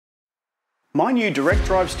My new direct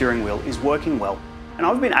drive steering wheel is working well, and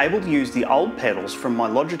I've been able to use the old pedals from my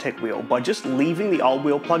Logitech wheel by just leaving the old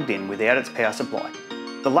wheel plugged in without its power supply.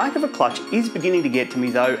 The lack of a clutch is beginning to get to me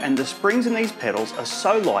though, and the springs in these pedals are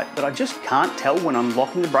so light that I just can't tell when I'm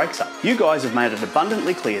locking the brakes up. You guys have made it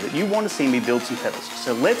abundantly clear that you want to see me build some pedals,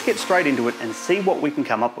 so let's get straight into it and see what we can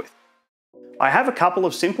come up with. I have a couple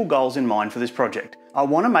of simple goals in mind for this project. I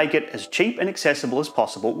want to make it as cheap and accessible as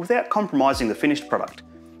possible without compromising the finished product.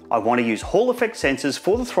 I want to use Hall effect sensors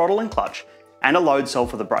for the throttle and clutch, and a load cell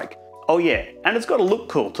for the brake. Oh yeah, and it's got to look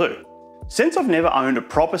cool too. Since I've never owned a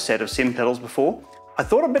proper set of sim pedals before, I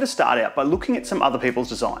thought I'd better start out by looking at some other people's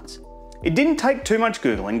designs. It didn't take too much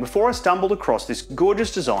Googling before I stumbled across this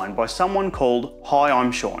gorgeous design by someone called Hi,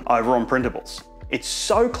 I'm Sean over on Printables. It's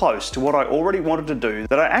so close to what I already wanted to do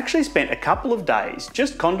that I actually spent a couple of days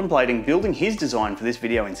just contemplating building his design for this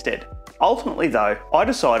video instead. Ultimately though, I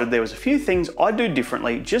decided there was a few things I'd do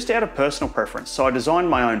differently just out of personal preference, so I designed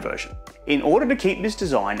my own version. In order to keep this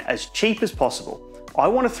design as cheap as possible, I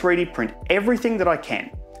want to 3D print everything that I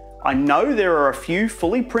can. I know there are a few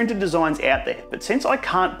fully printed designs out there, but since I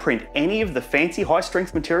can't print any of the fancy high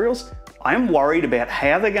strength materials, I am worried about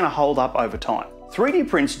how they're going to hold up over time. 3D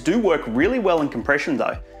prints do work really well in compression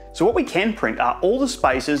though, so what we can print are all the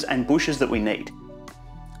spacers and bushes that we need.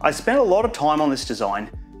 I spent a lot of time on this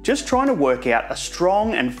design, just trying to work out a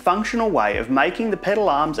strong and functional way of making the pedal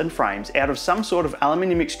arms and frames out of some sort of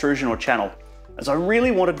aluminium extrusion or channel, as I really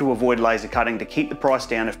wanted to avoid laser cutting to keep the price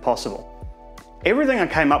down if possible. Everything I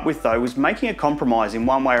came up with though was making a compromise in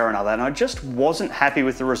one way or another, and I just wasn't happy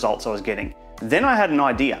with the results I was getting. Then I had an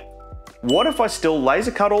idea. What if I still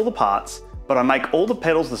laser cut all the parts, but I make all the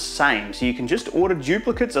pedals the same so you can just order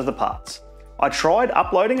duplicates of the parts? I tried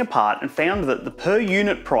uploading a part and found that the per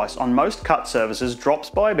unit price on most cut services drops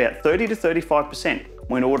by about 30 to 35%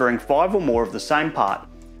 when ordering 5 or more of the same part,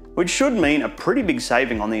 which should mean a pretty big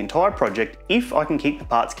saving on the entire project if I can keep the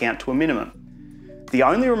parts count to a minimum. The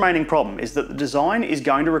only remaining problem is that the design is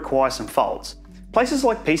going to require some folds. Places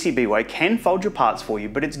like PCBWay can fold your parts for you,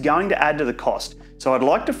 but it's going to add to the cost, so I'd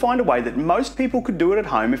like to find a way that most people could do it at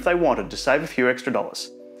home if they wanted to save a few extra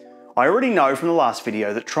dollars. I already know from the last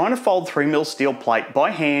video that trying to fold 3mm steel plate by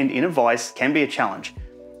hand in a vise can be a challenge,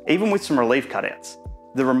 even with some relief cutouts.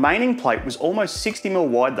 The remaining plate was almost 60mm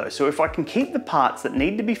wide though, so if I can keep the parts that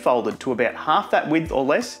need to be folded to about half that width or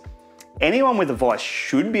less, anyone with a vise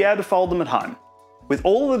should be able to fold them at home. With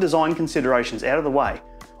all of the design considerations out of the way,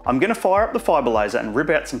 I'm going to fire up the fiber laser and rip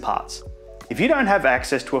out some parts. If you don't have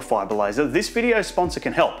access to a fiber laser, this video's sponsor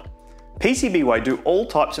can help. PCBWay do all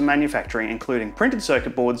types of manufacturing, including printed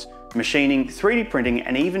circuit boards, machining, 3D printing,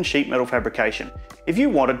 and even sheet metal fabrication. If you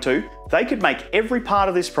wanted to, they could make every part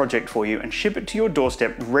of this project for you and ship it to your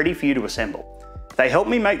doorstep ready for you to assemble. They help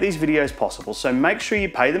me make these videos possible, so make sure you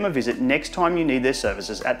pay them a visit next time you need their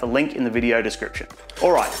services at the link in the video description.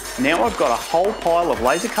 Alright, now I've got a whole pile of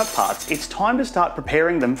laser cut parts, it's time to start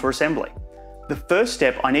preparing them for assembly. The first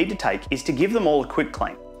step I need to take is to give them all a quick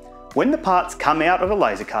clean. When the parts come out of a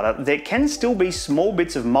laser cutter, there can still be small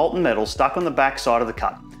bits of molten metal stuck on the back side of the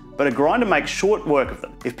cut, but a grinder makes short work of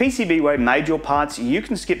them. If PCBWay made your parts, you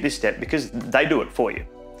can skip this step because they do it for you.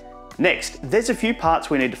 Next, there's a few parts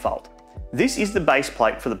we need to fold. This is the base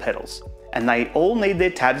plate for the pedals, and they all need their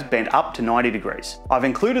tabs bent up to 90 degrees. I've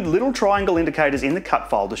included little triangle indicators in the cut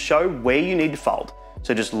file to show where you need to fold,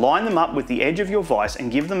 so just line them up with the edge of your vise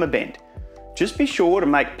and give them a bend. Just be sure to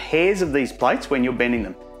make pairs of these plates when you're bending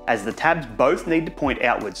them, as the tabs both need to point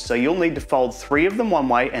outwards, so you'll need to fold 3 of them one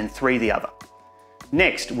way and 3 the other.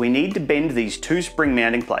 Next, we need to bend these 2 spring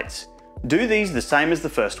mounting plates. Do these the same as the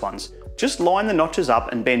first ones. Just line the notches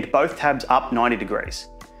up and bend both tabs up 90 degrees.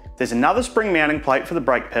 There's another spring mounting plate for the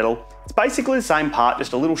brake pedal. It's basically the same part,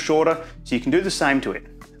 just a little shorter, so you can do the same to it.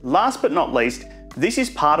 Last but not least, this is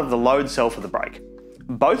part of the load cell for the brake.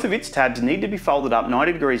 Both of its tabs need to be folded up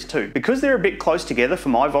 90 degrees too. Because they're a bit close together for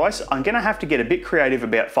my vise, I'm going to have to get a bit creative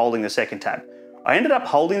about folding the second tab. I ended up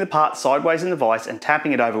holding the part sideways in the vise and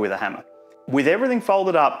tapping it over with a hammer. With everything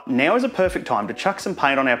folded up, now is a perfect time to chuck some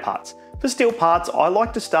paint on our parts. For steel parts, I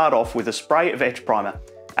like to start off with a spray of etch primer,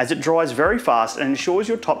 as it dries very fast and ensures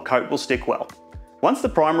your top coat will stick well. Once the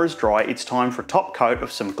primer is dry, it's time for a top coat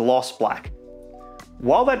of some gloss black.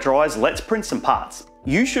 While that dries, let's print some parts.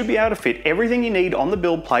 You should be able to fit everything you need on the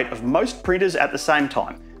build plate of most printers at the same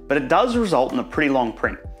time, but it does result in a pretty long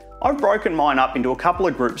print. I've broken mine up into a couple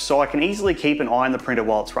of groups so I can easily keep an eye on the printer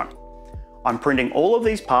while it's running. I'm printing all of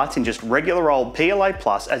these parts in just regular old PLA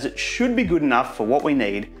Plus, as it should be good enough for what we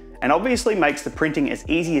need, and obviously makes the printing as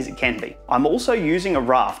easy as it can be. I'm also using a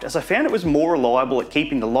raft, as I found it was more reliable at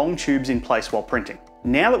keeping the long tubes in place while printing.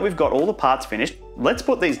 Now that we've got all the parts finished, let's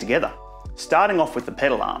put these together. Starting off with the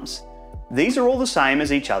pedal arms. These are all the same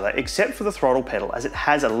as each other except for the throttle pedal, as it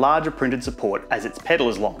has a larger printed support as its pedal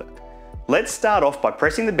is longer. Let's start off by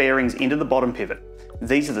pressing the bearings into the bottom pivot.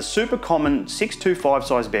 These are the super common 625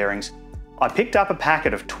 size bearings. I picked up a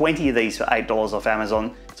packet of 20 of these for $8 off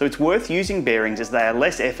Amazon, so it's worth using bearings as they are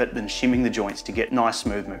less effort than shimming the joints to get nice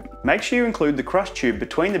smooth movement. Make sure you include the crush tube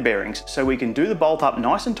between the bearings so we can do the bolt up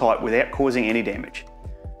nice and tight without causing any damage.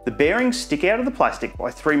 The bearings stick out of the plastic by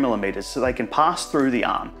 3mm so they can pass through the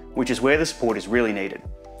arm, which is where the support is really needed.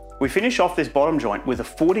 We finish off this bottom joint with a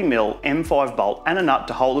 40mm M5 bolt and a nut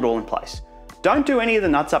to hold it all in place. Don't do any of the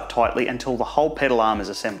nuts up tightly until the whole pedal arm is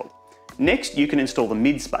assembled. Next, you can install the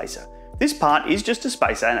mid spacer. This part is just a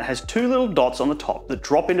spacer and it has two little dots on the top that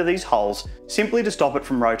drop into these holes simply to stop it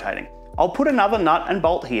from rotating. I'll put another nut and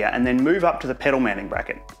bolt here and then move up to the pedal mounting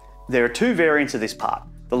bracket. There are two variants of this part.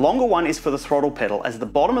 The longer one is for the throttle pedal, as the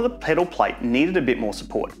bottom of the pedal plate needed a bit more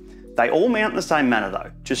support. They all mount in the same manner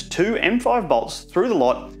though, just two M5 bolts through the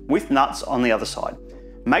lot with nuts on the other side.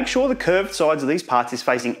 Make sure the curved sides of these parts is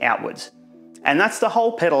facing outwards. And that's the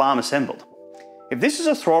whole pedal arm assembled. If this is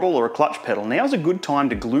a throttle or a clutch pedal, now's a good time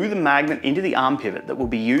to glue the magnet into the arm pivot that will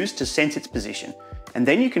be used to sense its position, and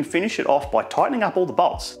then you can finish it off by tightening up all the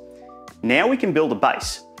bolts. Now we can build a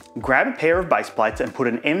base. Grab a pair of base plates and put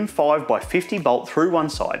an M5x50 bolt through one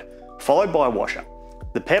side, followed by a washer.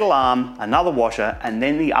 The pedal arm, another washer, and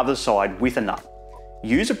then the other side with a nut.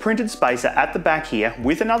 Use a printed spacer at the back here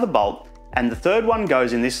with another bolt, and the third one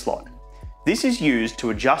goes in this slot. This is used to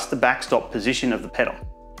adjust the backstop position of the pedal.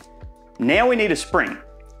 Now we need a spring.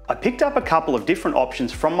 I picked up a couple of different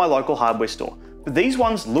options from my local hardware store, but these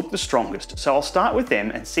ones look the strongest, so I'll start with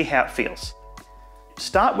them and see how it feels.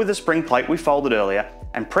 Start with the spring plate we folded earlier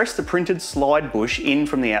and press the printed slide bush in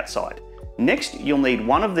from the outside. Next, you'll need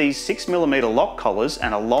one of these 6mm lock collars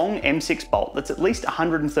and a long M6 bolt that's at least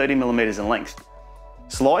 130mm in length.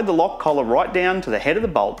 Slide the lock collar right down to the head of the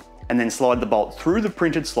bolt and then slide the bolt through the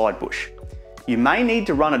printed slide bush. You may need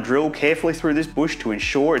to run a drill carefully through this bush to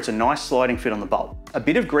ensure it's a nice sliding fit on the bolt. A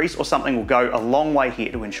bit of grease or something will go a long way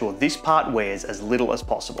here to ensure this part wears as little as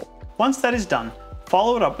possible. Once that is done,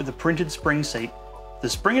 follow it up with a printed spring seat, the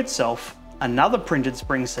spring itself, another printed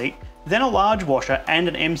spring seat, then a large washer and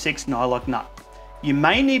an M6 nylock nut. You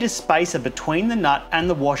may need a spacer between the nut and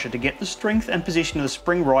the washer to get the strength and position of the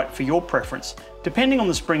spring right for your preference, depending on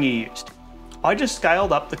the spring you used. I just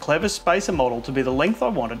scaled up the Clever spacer model to be the length I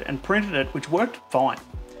wanted and printed it, which worked fine.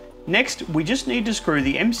 Next, we just need to screw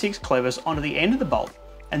the M6 Clevers onto the end of the bolt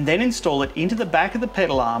and then install it into the back of the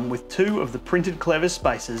pedal arm with two of the printed Clever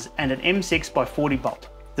spacers and an M6x40 bolt.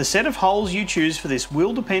 The set of holes you choose for this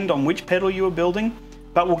will depend on which pedal you are building,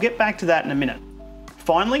 but we'll get back to that in a minute.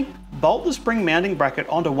 Finally, bolt the spring mounting bracket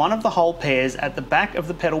onto one of the hole pairs at the back of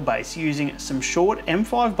the pedal base using some short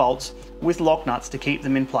M5 bolts with lock nuts to keep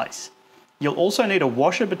them in place. You'll also need a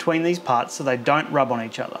washer between these parts so they don't rub on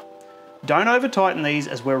each other. Don't over tighten these,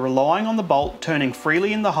 as we're relying on the bolt turning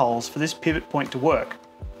freely in the holes for this pivot point to work.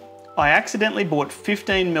 I accidentally bought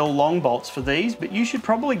 15mm long bolts for these, but you should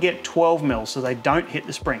probably get 12mm so they don't hit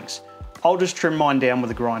the springs. I'll just trim mine down with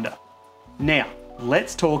a grinder. Now,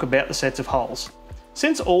 let's talk about the sets of holes.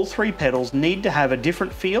 Since all three pedals need to have a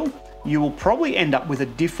different feel, you will probably end up with a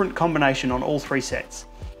different combination on all three sets.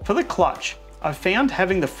 For the clutch, I've found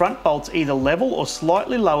having the front bolts either level or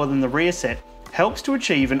slightly lower than the rear set helps to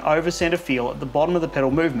achieve an over-center feel at the bottom of the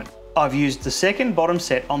pedal movement. I've used the second bottom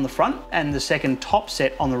set on the front and the second top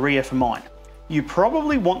set on the rear for mine. You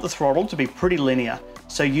probably want the throttle to be pretty linear,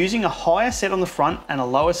 so using a higher set on the front and a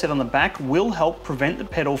lower set on the back will help prevent the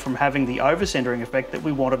pedal from having the over-centering effect that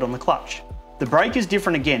we wanted on the clutch. The brake is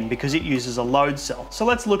different again because it uses a load cell, so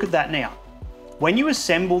let's look at that now. When you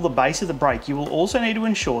assemble the base of the brake, you will also need to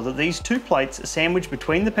ensure that these two plates are sandwiched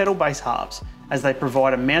between the pedal base halves, as they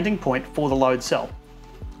provide a mounting point for the load cell.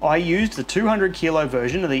 I used the 200 kilo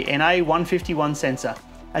version of the NA151 sensor,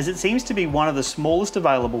 as it seems to be one of the smallest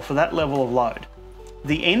available for that level of load.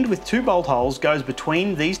 The end with two bolt holes goes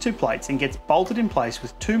between these two plates and gets bolted in place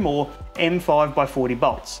with two more M5x40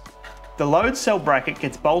 bolts. The load cell bracket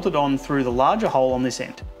gets bolted on through the larger hole on this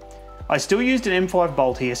end. I still used an M5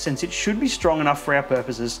 bolt here since it should be strong enough for our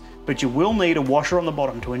purposes, but you will need a washer on the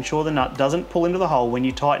bottom to ensure the nut doesn't pull into the hole when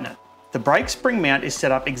you tighten it. The brake spring mount is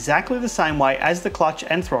set up exactly the same way as the clutch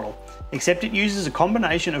and throttle, except it uses a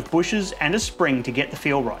combination of bushes and a spring to get the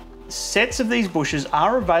feel right. Sets of these bushes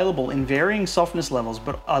are available in varying softness levels,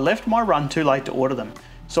 but I left my run too late to order them,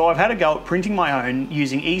 so I've had a go at printing my own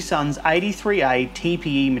using eSun's 83A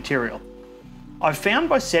TPE material. I've found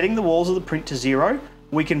by setting the walls of the print to 0,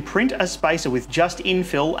 we can print a spacer with just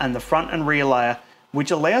infill and the front and rear layer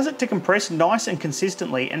which allows it to compress nice and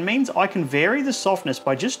consistently and means I can vary the softness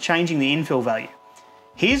by just changing the infill value.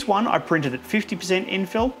 Here's one I printed at 50%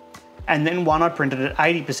 infill, and then one I printed at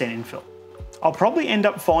 80% infill. I'll probably end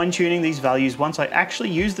up fine tuning these values once I actually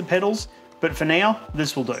use the pedals, but for now,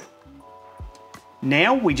 this will do.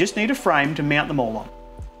 Now we just need a frame to mount them all on.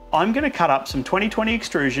 I'm going to cut up some 2020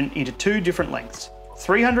 extrusion into two different lengths,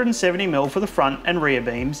 370mm for the front and rear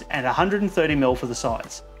beams and 130mm for the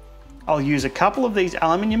sides. I'll use a couple of these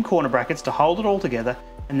aluminium corner brackets to hold it all together,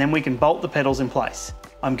 and then we can bolt the pedals in place.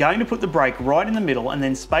 I'm going to put the brake right in the middle and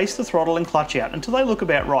then space the throttle and clutch out until they look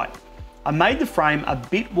about right. I made the frame a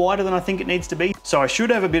bit wider than I think it needs to be, so I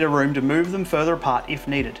should have a bit of room to move them further apart if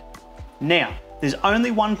needed. Now, there's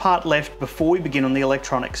only one part left before we begin on the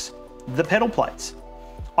electronics, the pedal plates.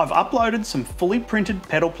 I've uploaded some fully printed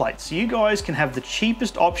pedal plates so you guys can have the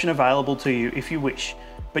cheapest option available to you if you wish,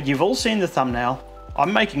 but you've all seen the thumbnail.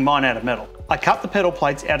 I'm making mine out of metal. I cut the pedal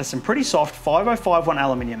plates out of some pretty soft 5051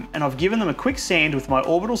 aluminium, and I've given them a quick sand with my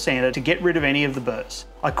orbital sander to get rid of any of the burrs.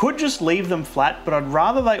 I could just leave them flat, but I'd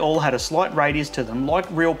rather they all had a slight radius to them like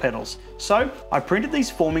real pedals. So I printed these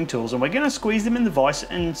forming tools and we're going to squeeze them in the vise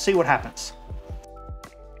and see what happens.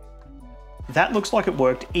 That looks like it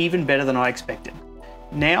worked even better than I expected.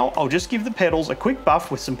 Now I'll just give the pedals a quick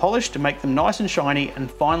buff with some polish to make them nice and shiny,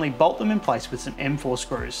 and finally bolt them in place with some M4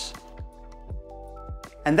 screws.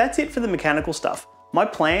 And that's it for the mechanical stuff. My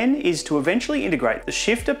plan is to eventually integrate the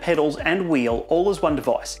shifter, pedals and wheel all as one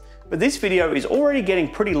device, but this video is already getting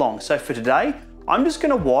pretty long, so for today I'm just going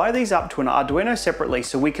to wire these up to an Arduino separately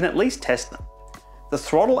so we can at least test them. The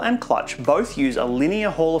throttle and clutch both use a linear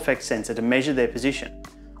Hall effect sensor to measure their position.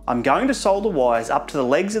 I'm going to solder wires up to the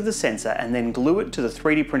legs of the sensor and then glue it to the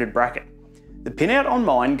 3D printed bracket. The pinout on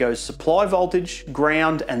mine goes supply voltage,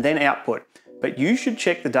 ground and then output, but you should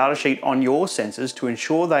check the datasheet on your sensors to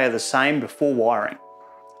ensure they are the same before wiring.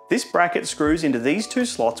 This bracket screws into these two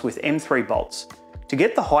slots with M3 bolts. To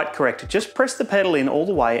get the height correct, just press the pedal in all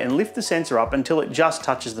the way and lift the sensor up until it just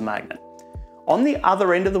touches the magnet. On the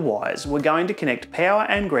other end of the wires, we're going to connect power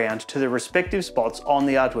and ground to the respective spots on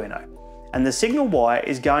the Arduino, and the signal wire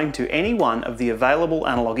is going to any one of the available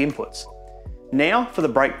analog inputs. Now for the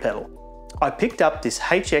brake pedal. I picked up this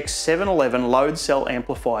HX711 load cell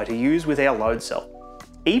amplifier to use with our load cell.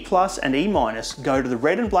 E+ and E- go to the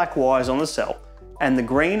red and black wires on the cell, and the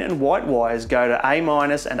green and white wires go to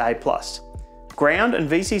A- and A+. Ground and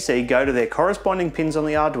VCC go to their corresponding pins on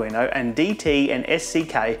the Arduino, and DT and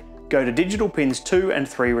SCK go to digital pins 2 and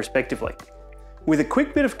 3 respectively. With a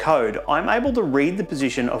quick bit of code, I'm able to read the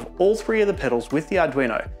position of all three of the pedals with the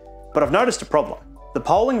Arduino, but I've noticed a problem. The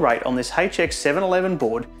polling rate on this HX711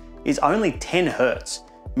 board is only 10 Hz,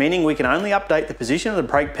 meaning we can only update the position of the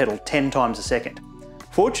brake pedal 10 times a second.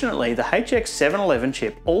 Fortunately, the HX711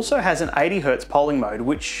 chip also has an 80 Hz polling mode,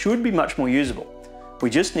 which should be much more usable. We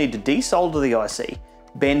just need to desolder the IC,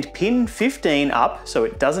 bend pin 15 up so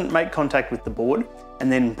it doesn't make contact with the board,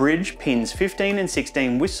 and then bridge pins 15 and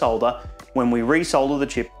 16 with solder when we resolder the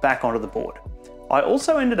chip back onto the board. I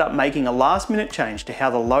also ended up making a last-minute change to how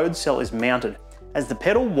the load cell is mounted, as the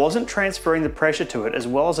pedal wasn't transferring the pressure to it as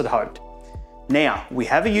well as I'd hoped. Now we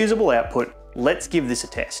have a usable output, let's give this a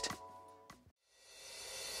test.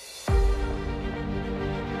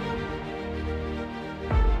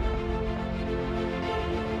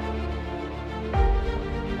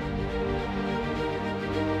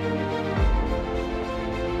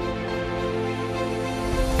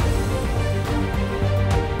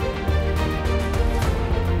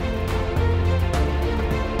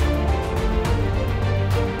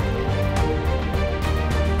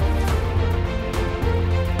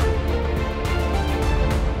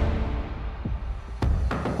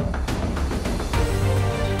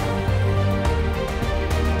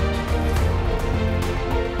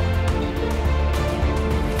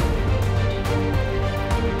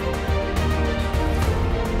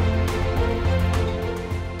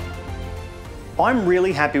 I'm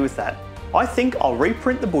really happy with that. I think I'll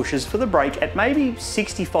reprint the bushes for the brake at maybe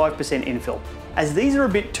 65% infill, as these are a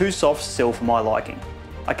bit too soft still for my liking.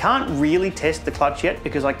 I can't really test the clutch yet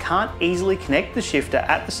because I can't easily connect the shifter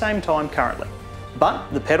at the same time currently, but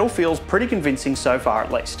the pedal feels pretty convincing so far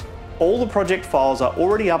at least. All the project files are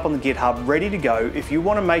already up on the GitHub ready to go if you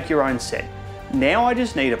want to make your own set. Now I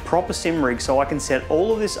just need a proper sim rig so I can set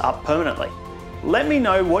all of this up permanently. Let me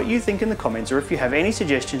know what you think in the comments or if you have any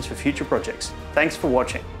suggestions for future projects. Thanks for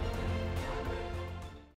watching.